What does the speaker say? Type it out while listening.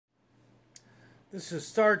This is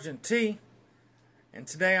Sergeant T, and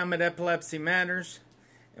today I'm at Epilepsy Matters,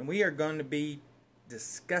 and we are going to be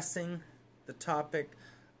discussing the topic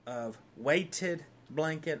of weighted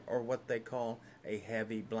blanket, or what they call a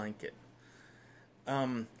heavy blanket.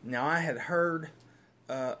 Now, I had heard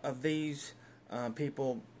of these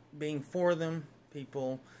people being for them,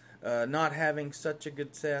 people not having such a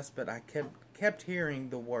good success, but I kept hearing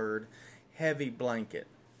the word heavy blanket.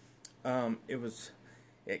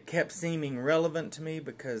 It kept seeming relevant to me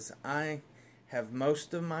because I have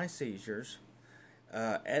most of my seizures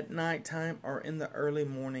at nighttime or in the early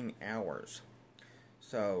morning hours.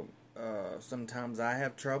 So sometimes I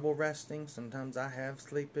have trouble resting, sometimes I have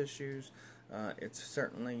sleep issues. It's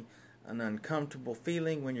certainly an uncomfortable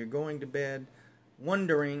feeling when you're going to bed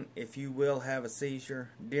wondering if you will have a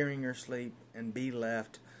seizure during your sleep and be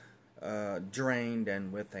left drained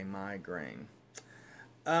and with a migraine.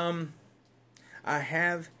 I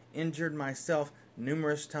have injured myself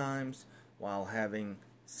numerous times while having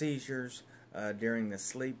seizures during the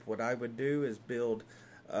sleep. What I would do is build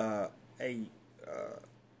a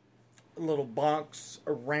little box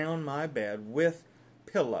around my bed with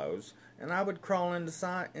pillows, and I would crawl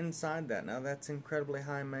inside that. Now, that's incredibly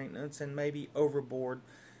high maintenance and maybe overboard,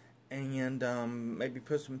 and maybe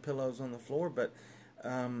put some pillows on the floor, but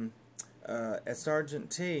as Sergeant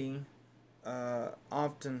T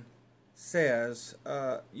often says,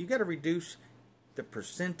 you got to reduce the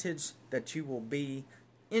percentage that you will be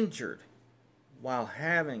injured while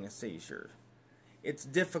having a seizure. It's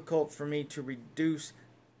difficult for me to reduce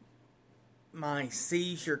my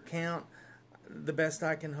seizure count. The best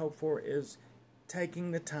I can hope for is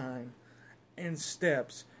taking the time and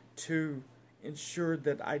steps to ensure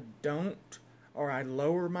that I don't, or I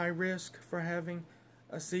lower my risk for having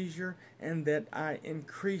a seizure, and that I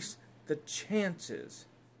increase the chances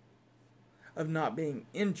of not being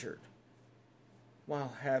injured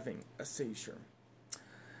while having a seizure.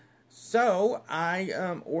 So I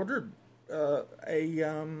ordered a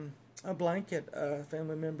blanket. A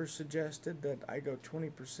family member suggested that I go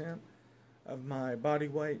 20% of my body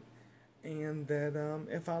weight, and that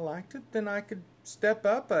if I liked it, then I could step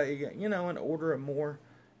up and order a more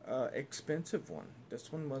expensive one.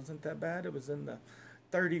 This one wasn't that bad. It was in the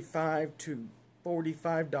 $35 to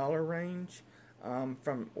 $45 range.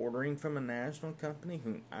 From ordering from a national company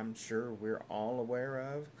who I'm sure we're all aware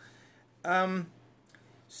of.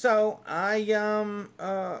 So I,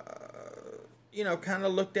 kind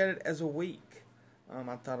of looked at it as a week.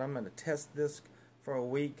 I thought, I'm going to test this for a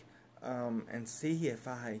week and see if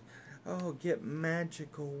I get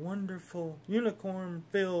magical, wonderful,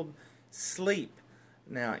 unicorn-filled sleep.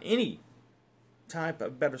 Now, any type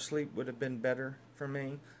of better sleep would have been better for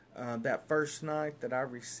me. That first night that I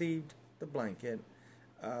received the blanket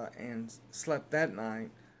and slept that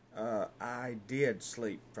night, I did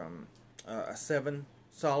sleep from 7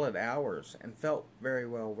 solid hours and felt very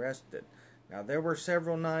well rested. Now, there were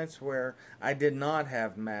several nights where I did not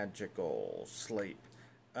have magical sleep.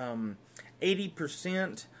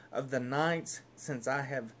 80% of the nights since I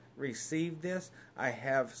have received this, I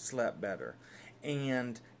have slept better.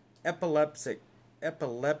 And epileptics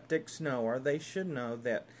know, or they should know,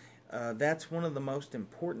 that that's one of the most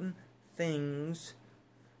important things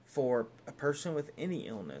for a person with any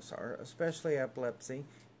illness, or especially epilepsy.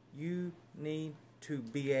 You need to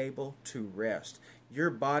be able to rest. Your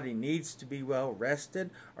body needs to be well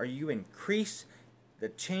rested, or you increase the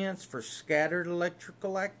chance for scattered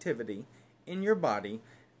electrical activity in your body,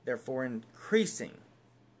 therefore increasing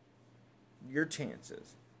your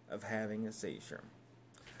chances of having a seizure.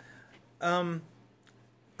 I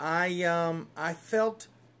felt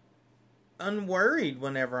unworried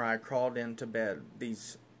whenever I crawled into bed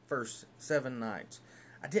these first 7 nights.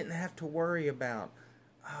 I didn't have to worry about,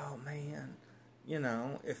 oh man,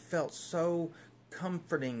 it felt so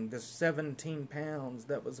comforting, the 17 pounds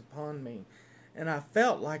that was upon me, and I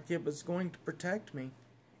felt like it was going to protect me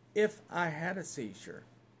if I had a seizure.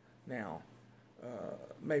 Now,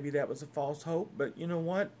 maybe that was a false hope, but you know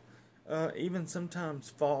what? Even sometimes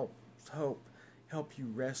false hope help you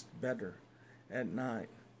rest better at night.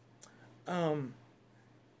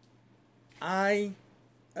 I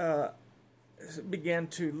began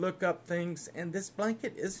to look up things, and this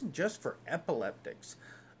blanket isn't just for epileptics.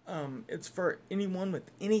 It's for anyone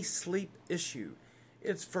with any sleep issue.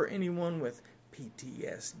 It's for anyone with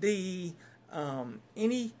PTSD,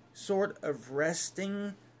 any sort of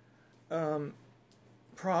resting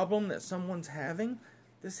problem that someone's having.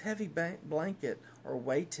 This heavy blanket, or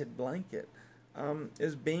weighted blanket,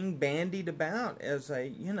 is being bandied about as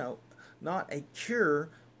not a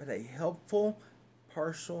cure, but a helpful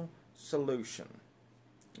partial solution.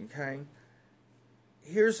 Okay?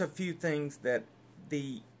 here's a few things that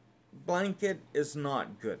the blanket is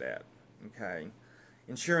not good at. Okay,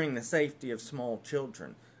 ensuring the safety of small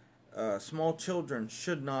children. Small children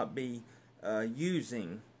should not be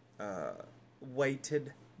using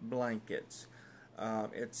weighted blankets.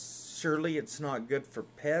 It's not good for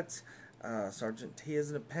pets. Sergeant T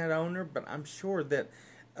isn't a pet owner, but I'm sure that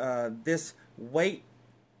this weighted,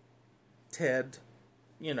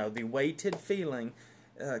 the weighted feeling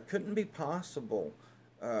couldn't be possible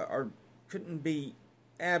or couldn't be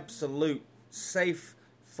absolute safe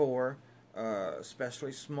for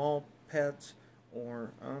especially small pets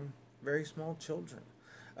or very small children.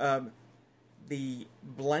 The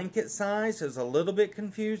blanket size is a little bit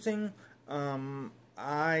confusing.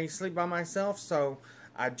 I sleep by myself, so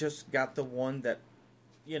I just got the one that,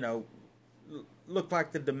 looked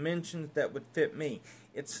like the dimensions that would fit me.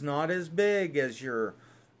 It's not as big as your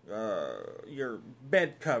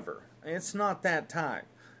bed cover. It's not that type,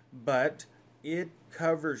 but it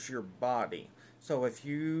covers your body. So if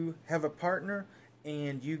you have a partner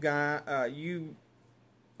and you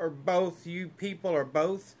people are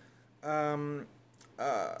both going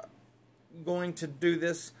to do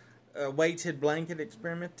this weighted blanket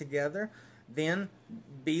experiment together, then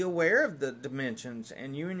be aware of the dimensions,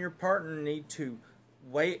 and you and your partner need to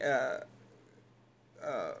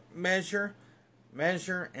measure,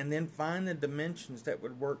 and then find the dimensions that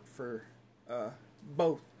would work for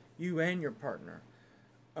both you and your partner.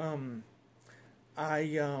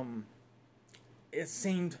 It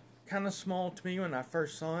seemed kind of small to me when I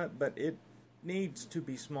first saw it, but it needs to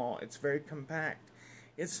be small. It's very compact.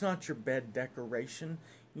 It's not your bed decoration.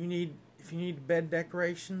 If you need bed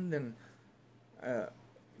decoration, then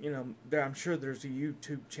I'm sure there's a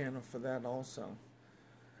YouTube channel for that also.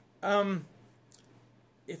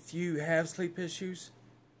 If you have sleep issues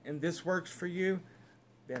and this works for you,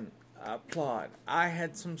 then I applaud. I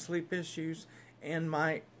had some sleep issues and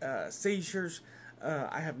my seizures.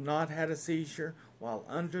 I have not had a seizure while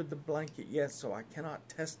under the blanket yet, so I cannot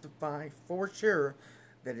testify for sure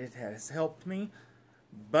that it has helped me.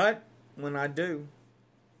 But when I do,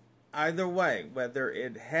 either way, whether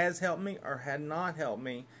it has helped me or had not helped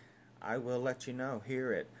me, I will let you know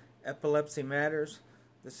here at Epilepsy Matters.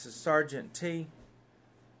 This is Sergeant T,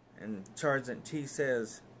 and Sergeant T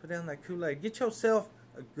says, put down that Kool-Aid. Get yourself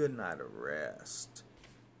a good night of rest.